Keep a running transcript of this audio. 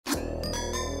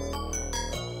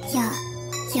yeah,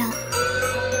 yeah.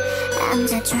 I'm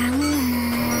the drama.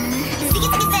 Ziggy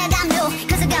said I'm new,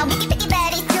 cause I got wicky picky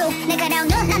very true. 내가 나온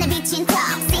눈 안에 비친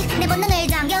toxic. 내 본능을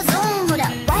잠겨 zoom. Hold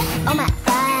up, what? Oh my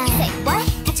god. You say what?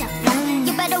 catch up.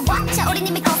 You better watch out. 우린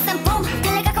이미 cause and boom.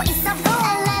 달려가고 있어 boom.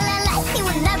 La la la like me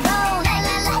when I roll. La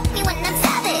la like me when I'm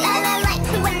savage. La la like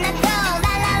me when I go.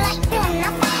 La la like me when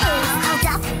I'm fast. Hold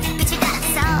up, 빛이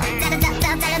달았어. 따라따따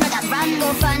달려나가 run. Go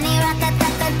funny,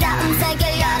 라따따따따. 음색을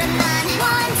열어놔.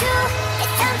 1, 2.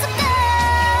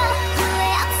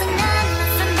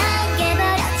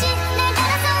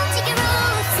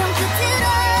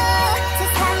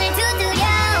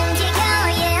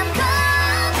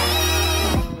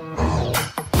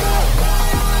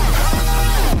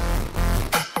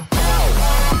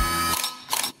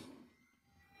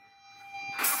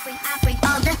 I bring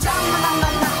all the drama,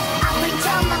 I bring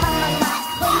drama,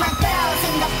 with my girls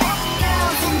in the back,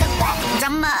 girls in the back.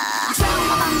 Drama,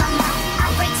 drama, I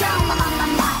bring drama,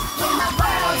 with my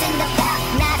world in the back.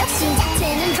 나로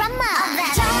시작되는 drama,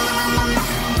 drama,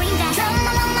 bring that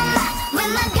drama,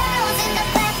 with my girls in the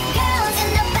back, girls in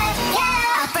the back.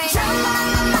 Yeah, I bring drama,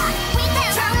 bring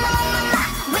that drama,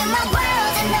 with my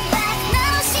world in the back.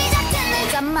 나로 시작되는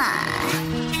drama.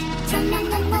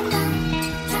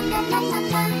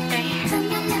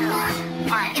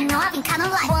 You know I've been kinda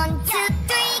like 1, 2,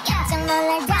 3 깜짝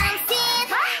놀랄 dancing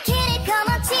길을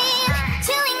거머쥔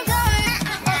주인공은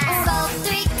나 4,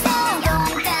 3, 2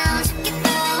 going down 쉽게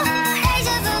through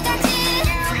데자부가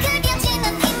그 겹치는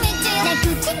이미지 내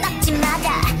굳이 막지 마라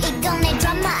이건 내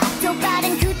드라마 또 다른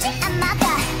굳이 안 막아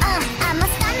I'm a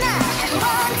stunner 1,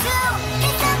 2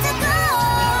 it's time to go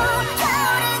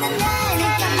타오르는 날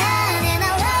느껴나는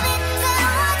I love it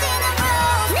새로워지는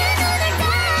rules 내 눈을 다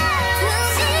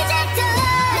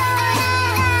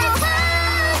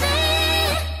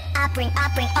I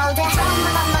bring all the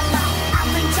drama, I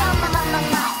bring drama,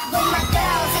 with my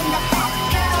girls in the back,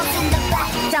 girls in the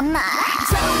back. Drama,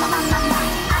 drama,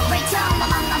 I bring drama,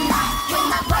 with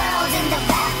my world in the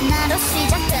back. 나로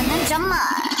시작되는 drama.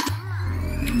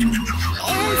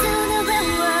 Into the real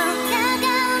world,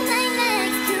 다가온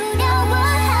climax,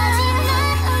 두려워하지만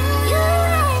you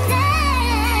and I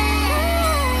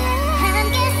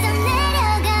함께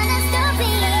써내려가는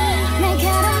story.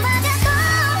 날카로운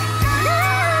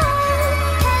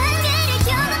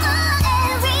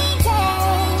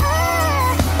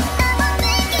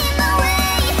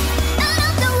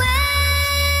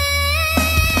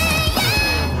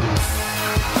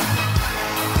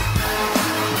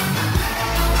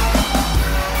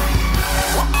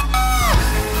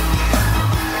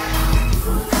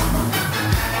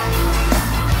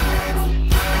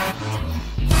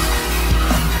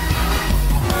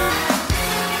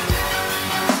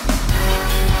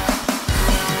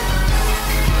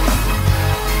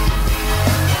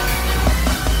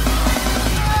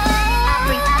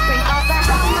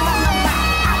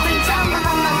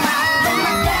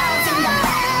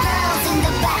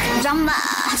drama,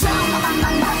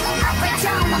 I bring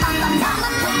drama,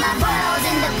 with my world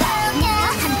in the back.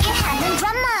 함께하는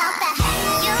drama.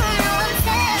 You know I'm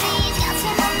savage,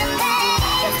 여친없는 babe.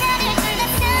 그대를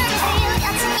둘러싼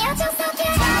여친 여정 속에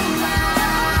drama.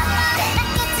 때나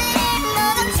끝을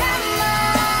모든 drama.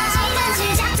 시간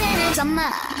시작되는 drama.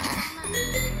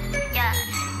 Yeah,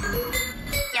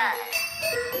 yeah.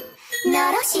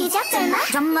 너로 시작될 my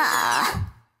drama.